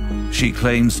 She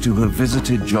claims to have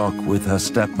visited Jock with her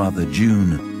stepmother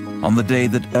June on the day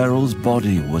that Errol's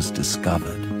body was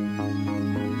discovered.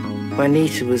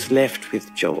 Juanita was left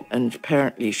with Jock, and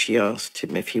apparently she asked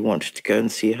him if he wanted to go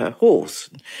and see her horse.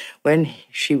 When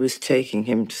she was taking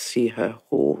him to see her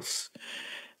horse,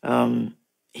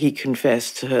 he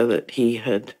confessed to her that he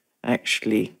had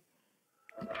actually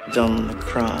done the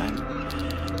crime.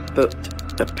 But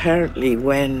apparently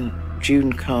when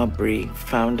June Carberry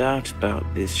found out about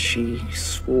this, she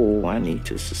swore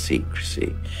Juanita to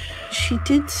secrecy. She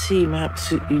did seem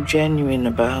absolutely genuine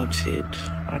about it.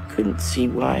 I couldn't see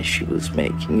why she was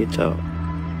making it up.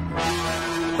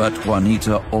 But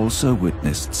Juanita also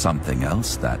witnessed something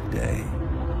else that day.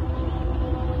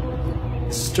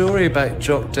 The story about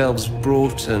Jock Delves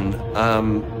Broughton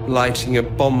lighting a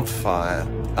bonfire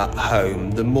at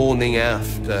home the morning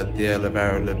after the Earl of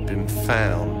Errol had been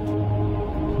found.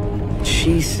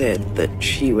 She said that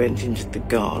she went into the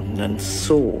garden and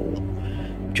saw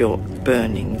Jock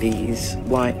burning these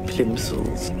white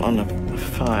plimsolls on a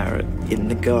fire in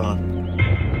the garden.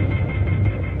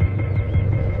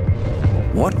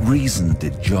 What reason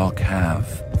did Jock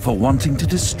have for wanting to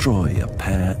destroy a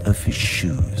pair of his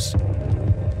shoes?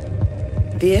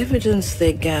 The evidence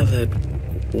they gathered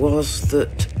was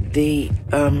that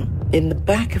in the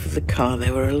back of the car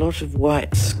there were a lot of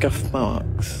white scuff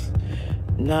marks.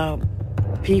 Now,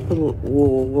 people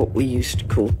wore what we used to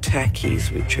call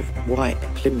tackies, which are white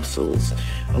plimsolls,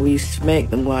 and we used to make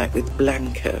them white with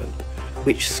blanco,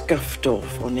 which scuffed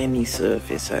off on any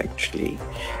surface, actually.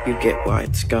 You get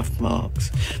white scuff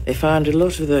marks. They found a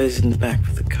lot of those in the back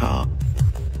of the car.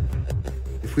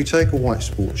 If we take a white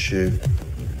sports shoe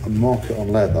and mark it on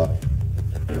leather,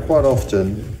 quite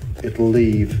often it'll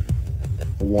leave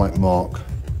a white mark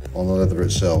on the leather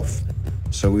itself.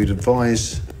 So we'd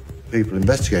advise people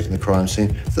investigating the crime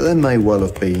scene that there may well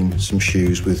have been some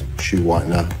shoes with shoe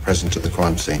whitener present at the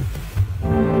crime scene.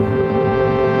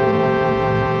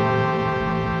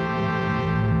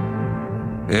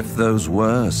 If those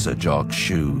were Sir Jock's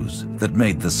shoes that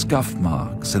made the scuff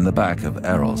marks in the back of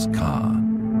Errol's car,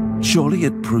 surely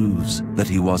it proves that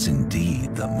he was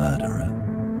indeed the murderer.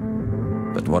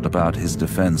 But what about his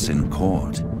defense in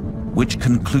court, which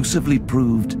conclusively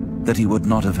proved that he would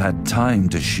not have had time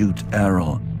to shoot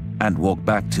Errol and walk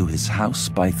back to his house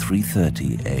by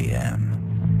 3:30 a.m.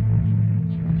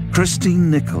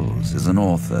 Christine Nichols is an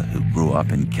author who grew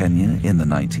up in Kenya in the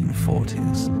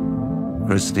 1940s.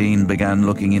 Christine began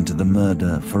looking into the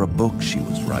murder for a book she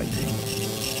was writing,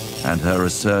 and her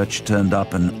research turned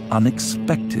up an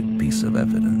unexpected piece of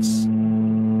evidence.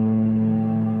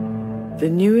 The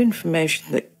new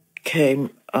information that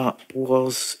came up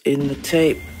was in the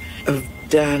tape of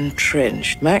Dan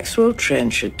Trench. Maxwell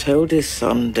Trench had told his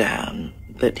son Dan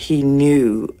that he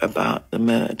knew about the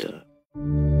murder.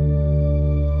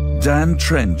 Dan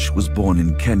Trench was born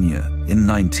in Kenya in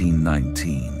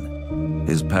 1919.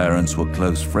 His parents were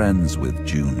close friends with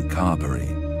June Carberry,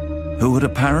 who had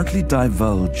apparently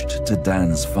divulged to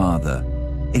Dan's father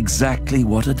exactly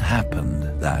what had happened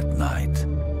that night.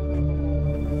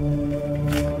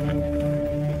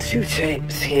 2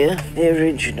 tapes here, the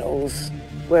originals.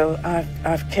 Well,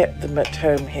 I've kept them at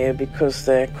home here because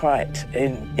they're quite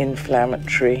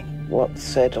inflammatory, what's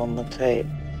said on the tape.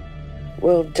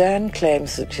 Well, Dan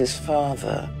claims that his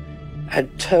father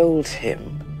had told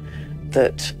him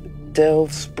that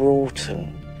Delves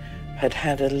Broughton had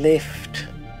had a lift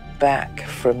back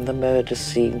from the murder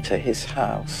scene to his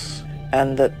house,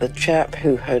 and that the chap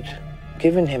who had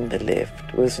given him the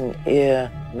lift was an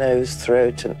ear, nose,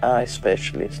 throat and eye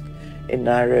specialist in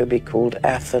Nairobi called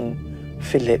Athan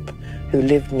Philip, who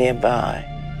lived nearby.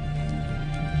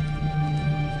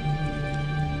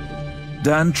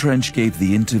 Dan Trench gave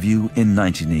the interview in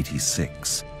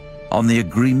 1986 on the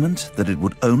agreement that it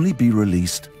would only be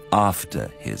released after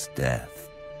his death.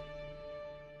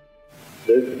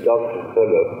 This Dr.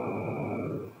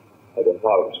 Philip had a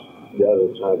house the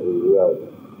other side of the road.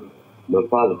 My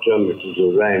father told me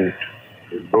to arrange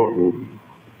with Broughton,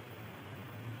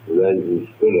 arrange with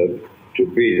Philip to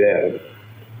be there at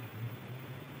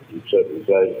a certain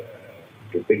place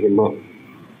to pick him up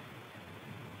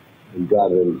and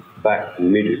drive him back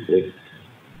immediately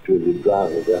to the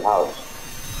drive of the house.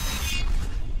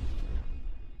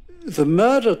 The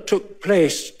murder took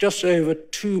place just over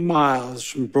 2 miles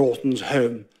from Broughton's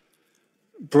home.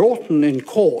 Broughton in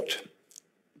court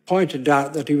pointed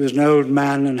out that he was an old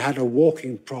man and had a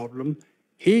walking problem.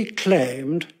 He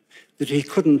claimed that he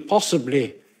couldn't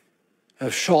possibly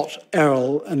have shot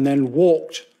Errol and then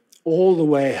walked all the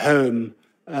way home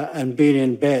and been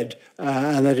in bed,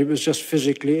 and that it was just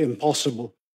physically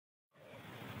impossible.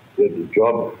 Did the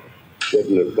job, get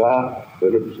in the car,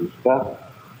 Philip's his car.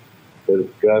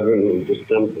 Philip driving and just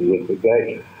jumping at the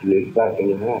gate and he's back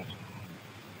in the house.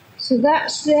 So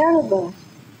that's the alibi?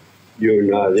 You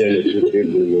and I, the only two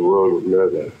people in the world would know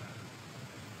that.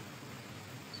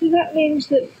 So that means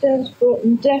that Delves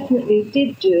Broughton definitely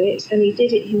did do it, and he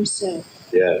did it himself?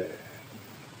 Yeah.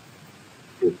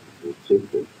 It's a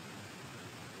secret.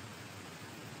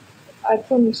 I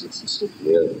promise it's a secret.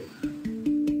 Yeah.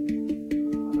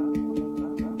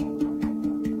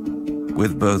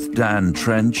 With both Dan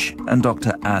Trench and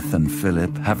Dr. Athan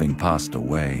Phillip having passed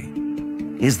away,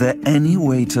 is there any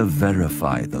way to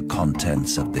verify the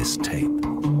contents of this tape?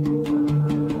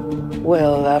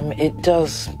 Well, it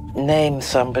does name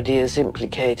somebody as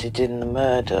implicated in the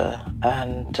murder,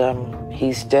 and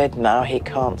he's dead now. He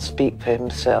can't speak for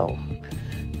himself.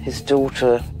 His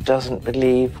daughter doesn't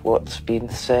believe what's been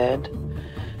said.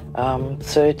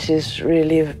 So it is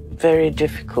really very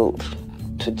difficult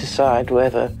to decide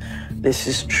whether this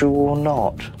is true or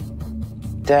not.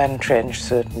 Dan Trench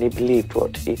certainly believed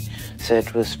what he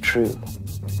said was true.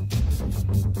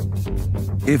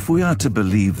 If we are to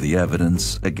believe the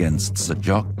evidence against Sir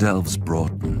Jock Delves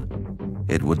Broughton,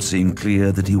 it would seem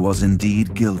clear that he was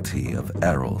indeed guilty of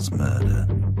Errol's murder.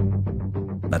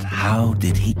 But how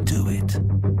did he do it?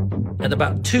 At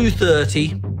about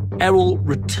 2:30, Errol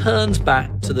returns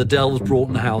back to the Delves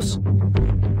Broughton house,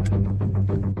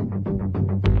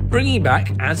 bringing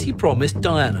back, as he promised,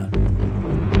 Diana.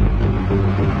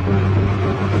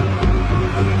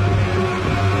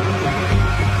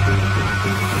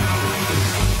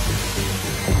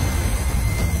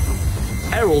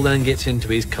 Errol then gets into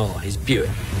his car, his Buick.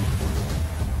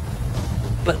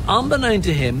 But unbeknown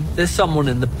to him, there's someone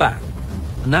in the back,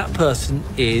 and that person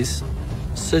is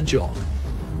Sir Jock,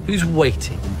 who's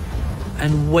waiting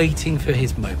and waiting for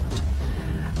his moment.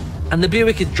 And the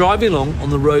Buick is driving along on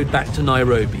the road back to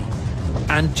Nairobi.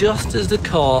 And just as the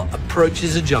car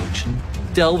approaches a junction,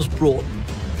 Delves Broughton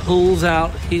pulls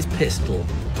out his pistol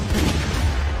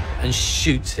and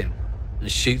shoots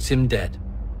him dead.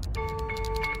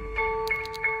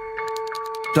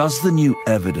 Does the new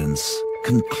evidence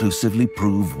conclusively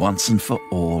prove once and for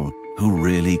all who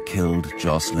really killed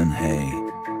Jocelyn Hay,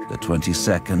 the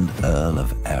 22nd Earl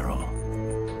of Errol?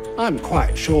 I'm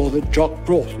quite sure that Jock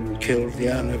Broughton killed the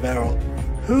Earl of Errol.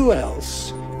 Who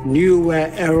else knew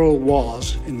where Errol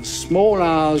was in the small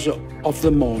hours of the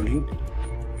morning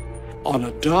on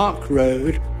a dark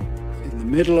road in the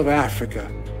middle of Africa?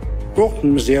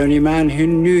 Broughton was the only man who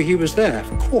knew he was there.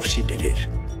 Of course he did it.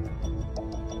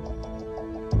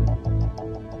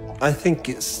 I think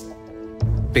it's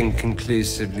been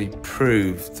conclusively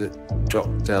proved that Jock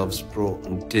Delves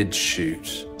Broughton did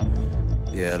shoot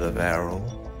the Earl of Errol,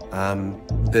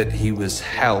 that he was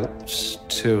helped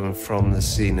to and from the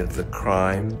scene of the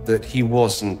crime, that he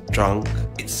wasn't drunk.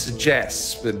 It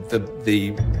suggests with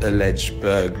the alleged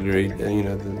burglary,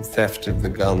 the theft of the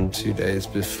gun 2 days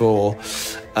before,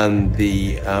 and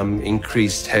the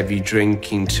increased heavy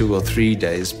drinking 2 or 3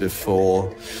 days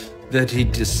before, that he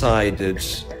decided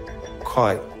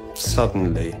quite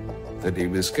suddenly that he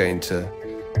was going to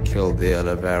kill the Earl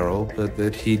of Errol, but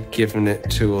that he'd given it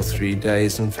 2 or 3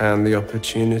 days and found the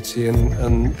opportunity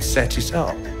and set it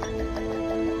up.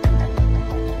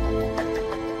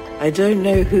 I don't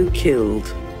know who killed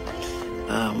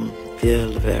the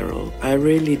Earl of Errol. I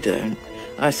really don't.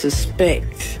 I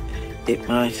suspect it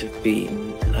might have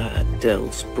been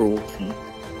Delves Broughton.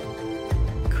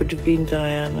 Could have been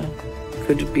Diana.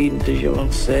 Could have been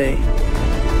Dejoncé.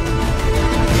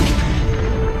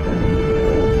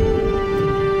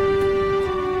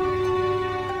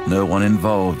 No one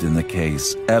involved in the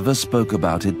case ever spoke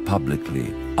about it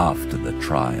publicly after the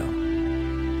trial.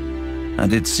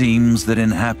 And it seems that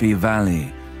in Happy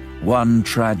Valley, one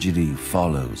tragedy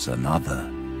follows another.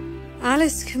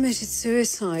 Alice committed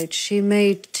suicide. She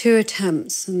made 2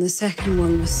 attempts and the second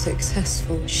one was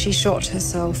successful. She shot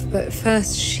herself, but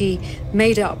first she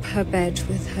made up her bed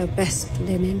with her best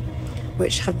linen,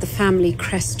 which had the family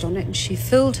crest on it, and she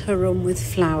filled her room with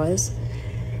flowers.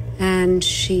 And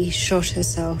she shot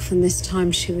herself, and this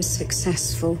time she was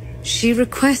successful. She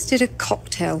requested a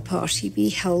cocktail party be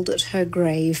held at her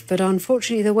grave, but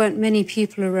unfortunately there weren't many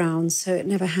people around, so it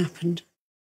never happened.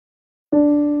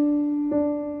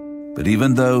 But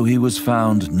even though he was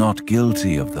found not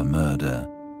guilty of the murder,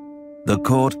 the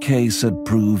court case had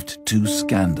proved too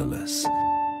scandalous,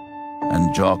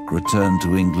 and Jock returned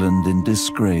to England in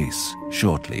disgrace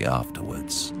shortly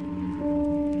afterwards.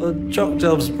 Well, Jock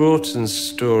Delves Broughton's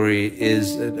story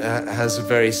has a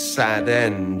very sad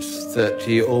end, that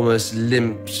he almost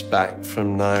limped back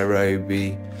from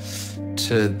Nairobi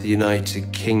to the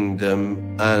United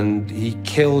Kingdom, and he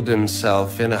killed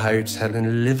himself in a hotel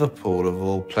in Liverpool, of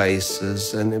all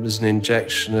places, and it was an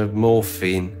injection of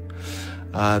morphine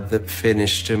that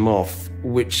finished him off,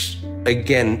 which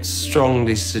again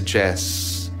strongly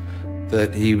suggests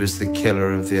that he was the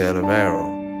killer of the Earl of Errol.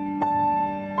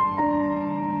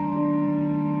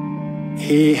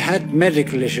 He had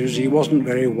medical issues. He wasn't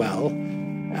very well,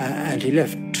 and he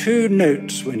left 2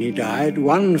 notes when he died.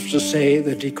 One was to say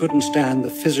that he couldn't stand the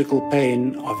physical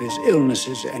pain of his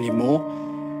illnesses anymore,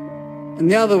 and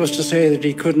the other was to say that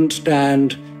he couldn't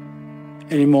stand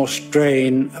any more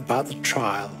strain about the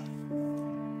trial.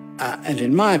 And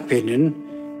in my opinion,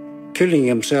 killing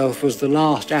himself was the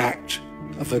last act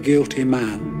of a guilty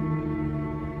man.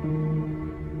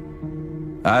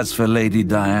 As for Lady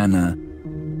Diana,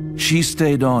 she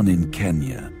stayed on in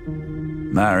Kenya,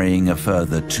 marrying a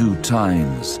further 2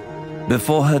 times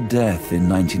before her death in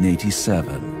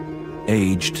 1987,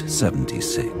 aged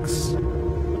 76.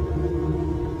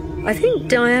 I think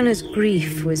Diana's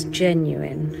grief was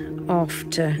genuine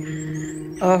after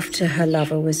her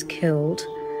lover was killed.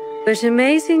 But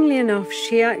amazingly enough,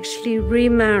 she actually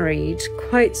remarried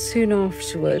quite soon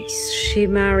afterwards. She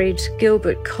married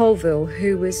Gilbert Colville,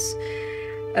 who was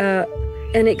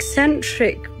an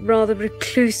eccentric, rather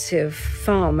reclusive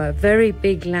farmer, very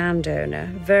big landowner,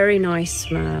 very nice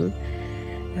man,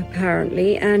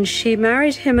 apparently. And she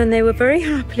married him, and they were very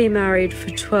happily married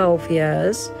for 12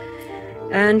 years.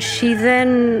 And she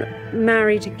then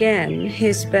married again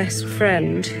his best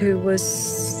friend, who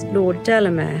was Lord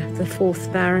Delamere, the 4th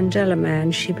Baron Delamere,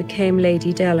 and she became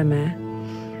Lady Delamere.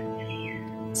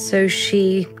 So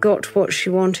she got what she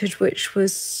wanted, which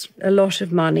was a lot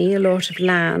of money, a lot of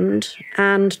land,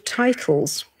 and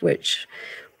titles, which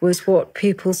was what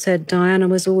people said Diana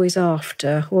was always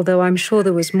after, although I'm sure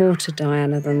there was more to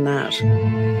Diana than that.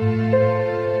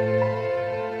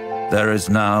 There is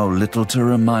now little to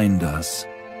remind us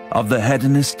of the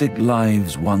hedonistic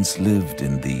lives once lived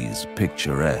in these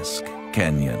picturesque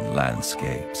Kenyan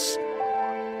landscapes.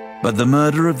 But the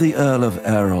murder of the Earl of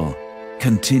Errol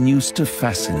continues to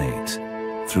fascinate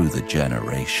through the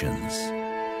generations.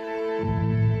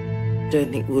 I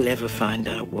don't think we'll ever find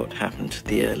out what happened to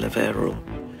the Earl of Errol.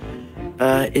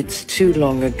 It's too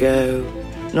long ago.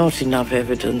 Not enough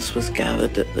evidence was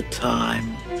gathered at the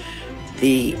time.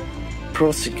 The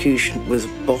prosecution was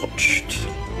botched.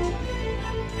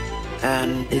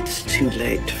 And it's too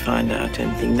late to find out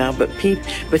anything now. But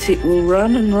it will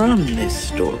run and run, this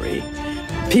story.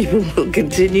 People will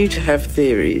continue to have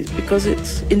theories because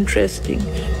it's interesting,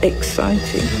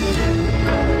 exciting.